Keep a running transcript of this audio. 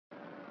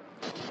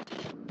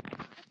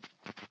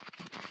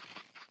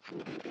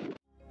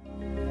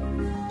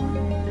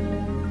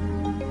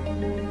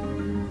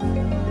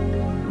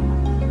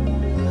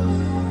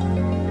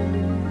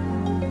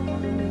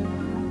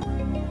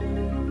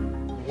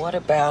What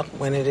about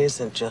when it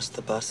isn't just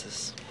the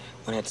buses?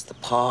 When it's the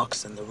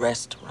parks and the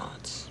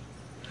restaurants?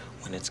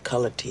 When it's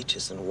colored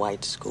teachers and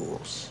white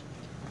schools?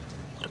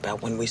 What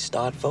about when we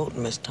start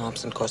voting, Miss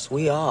Thompson? Because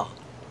we are.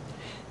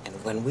 And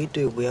when we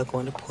do, we are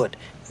going to put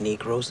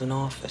Negroes in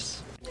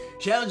office.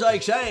 Sounds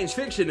like science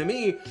fiction to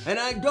me, and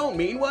I don't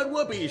mean what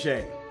Whoopi's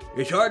saying.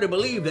 It's hard to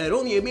believe that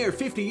only a mere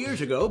 50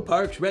 years ago,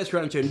 parks,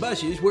 restaurants, and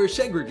buses were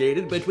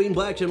segregated between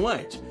blacks and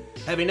whites.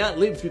 Having not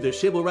lived through the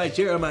civil rights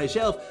era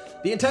myself,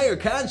 the entire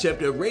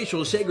concept of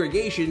racial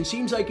segregation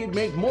seems like it'd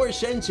make more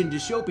sense in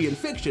dystopian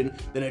fiction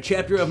than a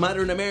chapter of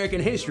modern American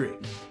history.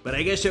 But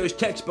I guess those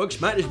textbooks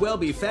might as well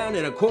be found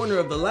in a corner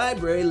of the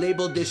library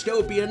labeled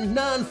dystopian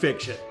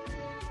nonfiction.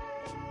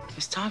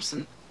 Miss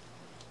Thompson,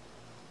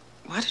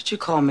 why did you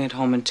call me at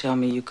home and tell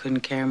me you couldn't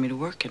carry me to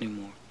work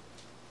anymore?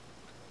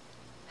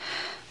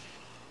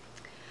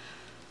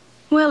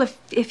 Well,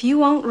 if you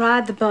won't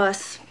ride the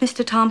bus,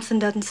 Mr. Thompson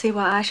doesn't see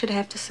why I should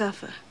have to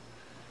suffer.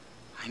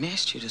 I didn't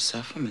ask you to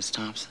suffer, Miss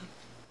Thompson.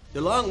 The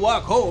Long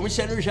Walk Home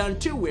centers on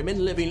two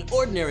women living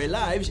ordinary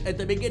lives at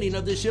the beginning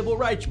of the civil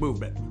rights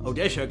movement.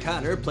 Odessa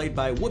Connor, played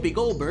by Whoopi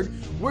Goldberg,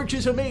 works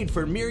as a maid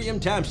for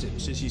Miriam Thompson,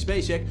 Sissy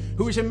Spacek,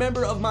 who is a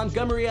member of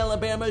Montgomery,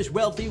 Alabama's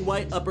wealthy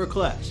white upper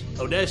class.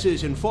 Odessa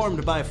is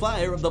informed by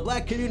Flyer of the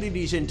black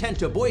community's intent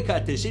to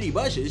boycott the city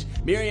buses.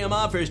 Miriam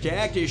offers to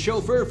act as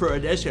chauffeur for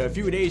Odessa a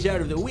few days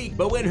out of the week,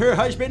 but when her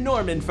husband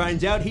Norman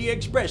finds out, he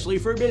expressly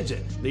forbids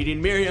it,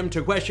 leading Miriam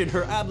to question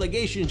her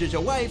obligations as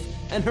a wife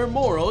and her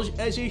morals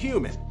as a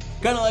human.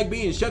 Kinda like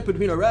being stuck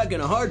between a rock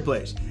and a hard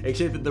place,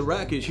 except that the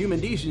rock is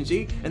human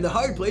decency and the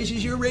hard place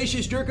is your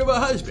racist jerk of a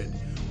husband.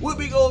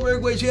 Whoopi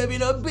Goldberg was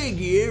having a big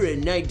year in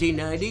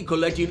 1990,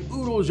 collecting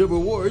oodles of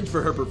awards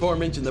for her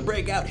performance in the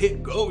breakout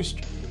hit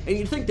Ghost. And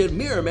you'd think that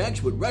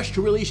Miramax would rush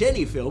to release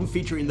any film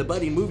featuring the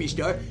budding movie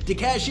star to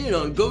cash in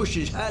on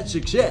Ghost's hot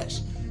success.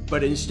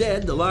 But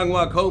instead, The Long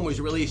Walk Home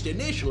was released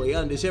initially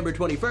on December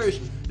 21st,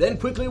 then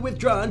quickly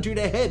withdrawn due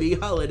to heavy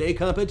holiday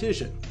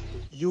competition.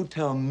 You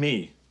tell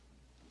me,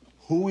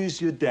 who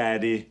is your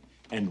daddy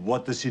and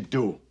what does he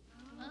do?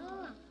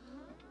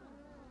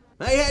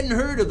 I hadn't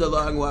heard of The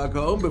Long Walk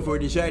Home before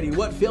deciding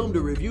what film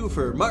to review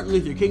for Martin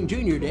Luther King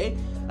Jr. Day.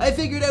 I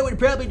figured I would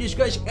probably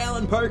discuss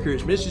Alan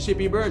Parker's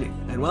Mississippi Burning,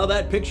 and while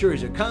that picture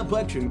is a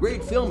complex and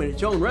great film in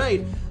its own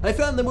right, I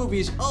found the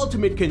movie's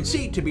ultimate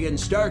conceit to be in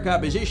stark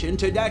opposition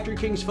to Dr.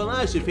 King's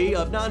philosophy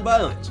of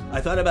nonviolence.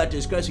 I thought about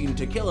discussing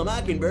To Kill a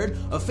Mockingbird,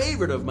 a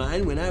favorite of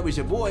mine when I was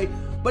a boy,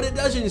 but it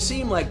doesn't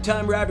seem like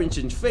Tom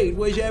Robinson's fate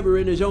was ever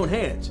in his own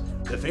hands.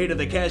 The fate of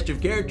the cast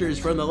of characters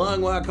from The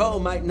Long Walk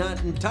Home might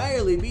not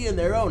entirely be in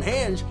their own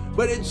hands,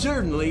 but it's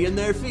certainly in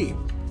their feet.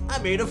 I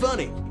made a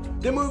funny.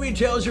 The movie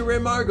tells a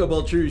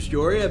remarkable true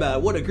story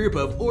about what a group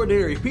of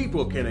ordinary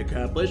people can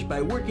accomplish by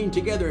working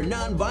together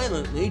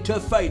non-violently to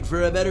fight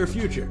for a better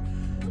future.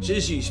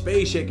 Sissy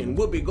Spacek and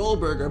Whoopi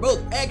Goldberg are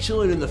both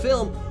excellent in the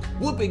film,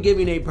 Whoopi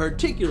giving a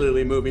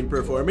particularly moving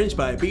performance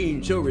by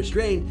being so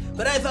restrained,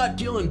 but I thought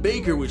Dylan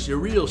Baker was the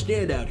real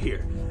standout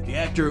here. The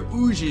actor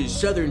oozes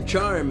southern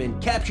charm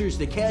and captures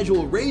the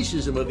casual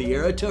racism of the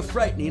era to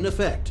frightening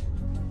effect.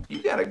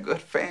 You got a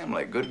good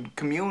family, good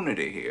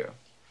community here.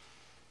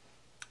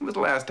 When was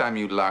the last time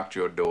you locked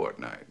your door at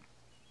night?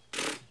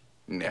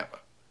 Never.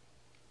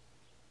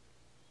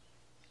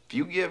 If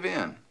you give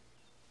in,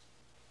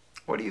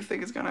 what do you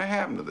think is going to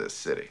happen to this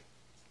city?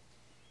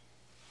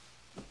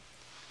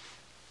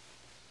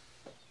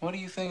 What do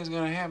you think is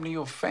going to happen to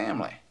your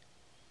family?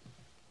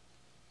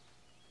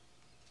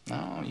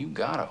 No, you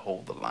gotta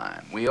hold the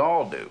line. We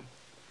all do.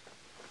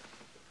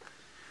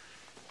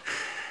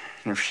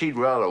 And if she'd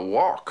rather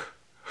walk,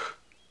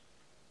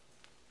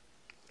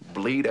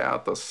 bleed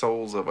out the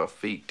soles of her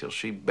feet till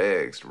she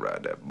begs to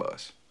ride that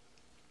bus.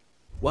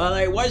 While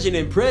I wasn't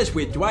impressed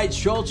with Dwight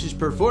Schultz's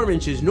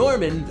performance as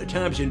Norman, the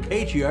Thompson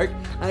patriarch,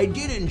 I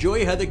did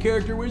enjoy how the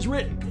character was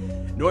written.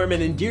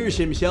 Norman endears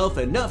himself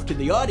enough to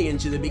the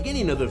audience in the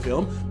beginning of the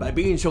film by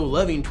being so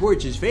loving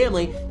towards his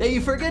family that you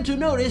forget to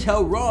notice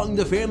how wrong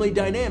the family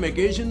dynamic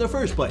is in the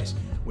first place,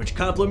 which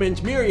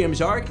complements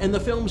Miriam's arc and the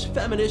film's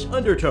feminist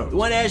undertone.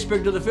 One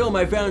aspect of the film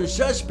I found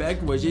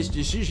suspect was his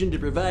decision to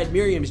provide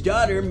Miriam's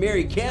daughter,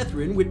 Mary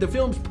Catherine, with the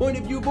film's point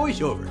of view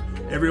voiceover.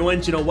 Every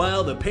once in a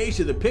while, the pace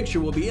of the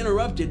picture will be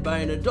interrupted by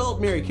an adult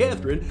Mary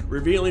Catherine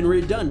revealing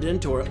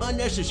redundant or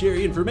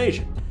unnecessary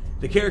information.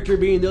 The character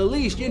being the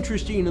least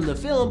interesting in the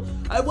film,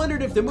 I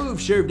wondered if the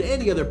move served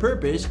any other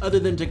purpose other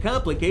than to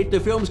complicate the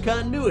film's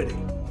continuity.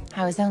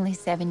 I was only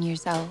 7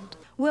 years old.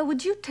 Well,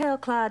 would you tell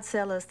Clyde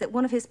Sellers that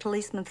one of his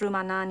policemen threw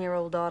my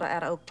 9-year-old daughter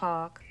out of Oak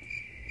Park?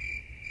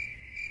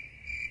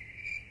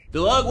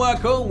 The Long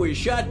Walk Home was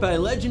shot by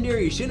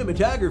legendary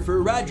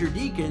cinematographer Roger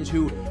Deakins,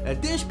 who, at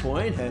this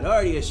point, had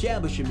already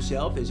established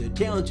himself as a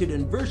talented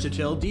and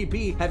versatile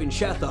DP, having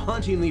shot the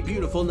hauntingly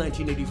beautiful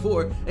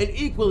 1984 and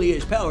equally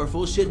as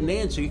powerful Sid and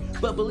Nancy,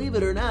 but believe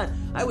it or not,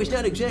 I was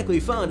not exactly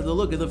fond of the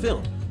look of the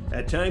film.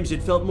 At times,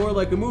 it felt more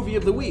like a movie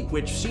of the week,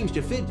 which seems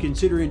to fit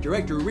considering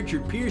director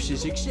Richard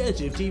Pierce's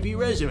extensive TV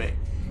resume.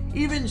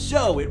 Even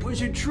so, it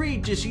was a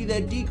treat to see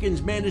that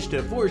Deakins managed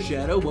to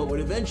foreshadow what would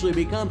eventually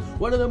become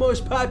one of the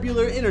most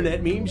popular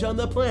internet memes on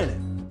the planet.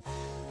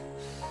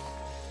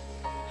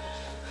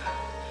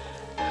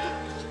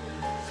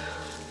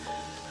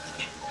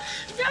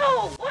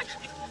 No! What?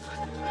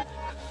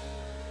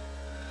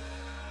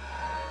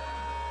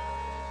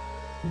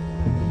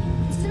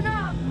 It's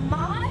not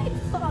my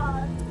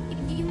fault.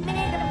 You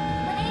made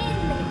a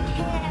plane that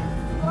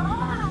can't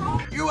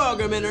fly. You're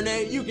welcome,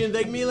 Internet. You can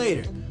thank me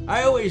later.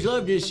 I always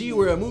love to see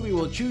where a movie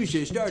will choose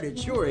to start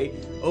its story.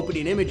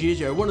 Opening images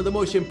are one of the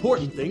most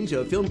important things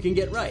a film can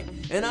get right,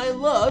 and I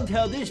loved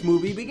how this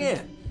movie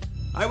began.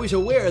 I was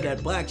aware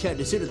that blacks had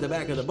to sit at the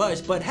back of the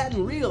bus, but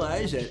hadn't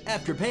realized that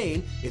after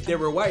paying, if there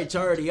were whites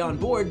already on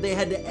board, they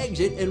had to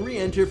exit and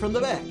re-enter from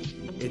the back.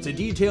 It's a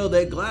detail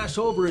they gloss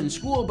over in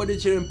school, but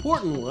it's an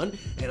important one,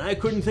 and I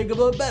couldn't think of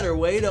a better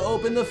way to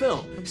open the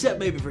film, except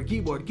maybe for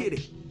Keyboard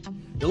Kitty.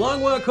 The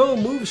Long Walk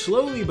Home moves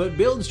slowly but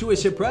builds to a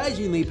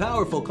surprisingly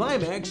powerful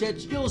climax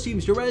that still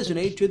seems to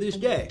resonate to this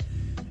day.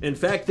 In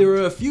fact, there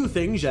are a few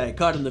things I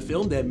caught in the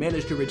film that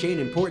managed to retain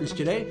importance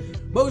today,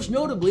 most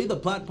notably the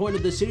plot point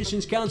of the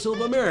Citizens Council of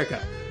America,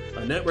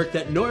 a network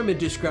that Norman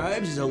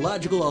describes as a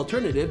logical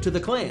alternative to the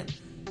Klan.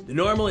 The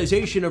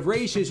normalization of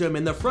racism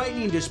and the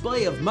frightening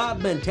display of mob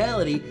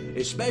mentality,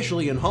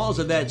 especially in halls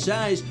of that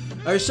size,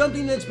 are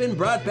something that's been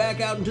brought back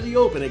out into the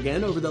open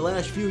again over the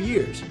last few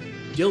years.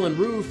 Dylan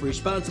Roof,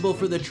 responsible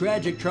for the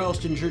tragic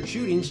Charleston church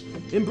shootings,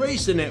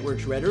 embraced the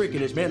network's rhetoric in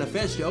his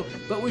manifesto,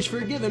 but was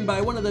forgiven by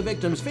one of the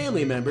victim's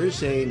family members,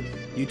 saying,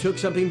 "You took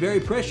something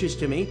very precious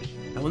to me.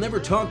 I will never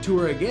talk to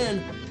her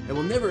again. I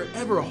will never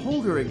ever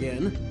hold her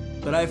again.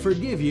 But I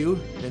forgive you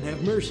and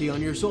have mercy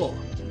on your soul."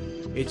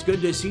 It's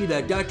good to see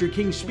that Dr.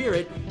 King's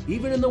spirit,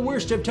 even in the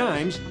worst of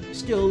times,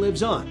 still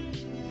lives on.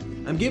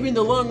 I'm giving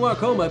The Long Walk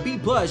Home a B+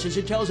 as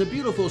it tells a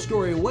beautiful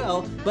story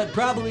well, but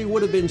probably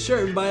would have been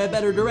served by a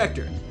better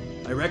director.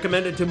 I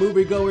recommend it to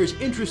moviegoers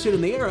interested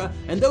in the era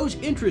and those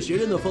interested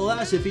in the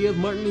philosophy of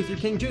Martin Luther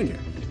King Jr.,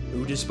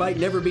 who, despite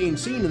never being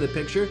seen in the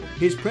picture,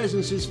 his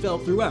presence is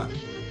felt throughout.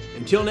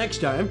 Until next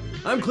time,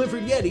 I'm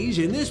Clifford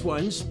Yeddes, and this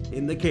one's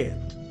in the can.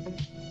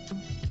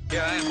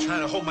 Yeah, I am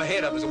trying to hold my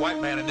head up as a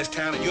white man in this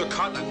town, and you're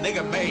caught in a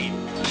nigger maid.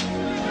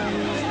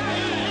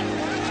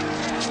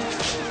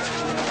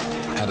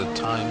 At a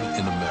time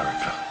in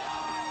America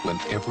when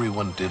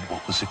everyone did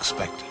what was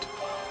expected,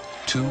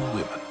 two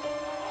women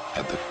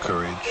had the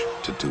courage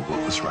to do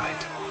what was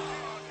right.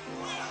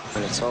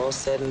 When it's all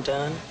said and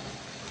done,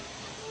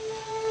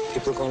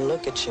 people are going to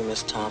look at you,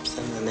 Miss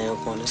Thompson, and they're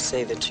going to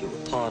say that you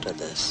were part of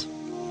this.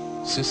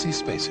 Sissy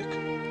Spacek,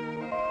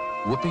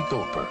 Whoopi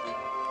Goldberg,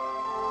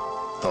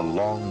 The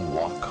Long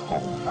Walk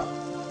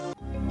Home.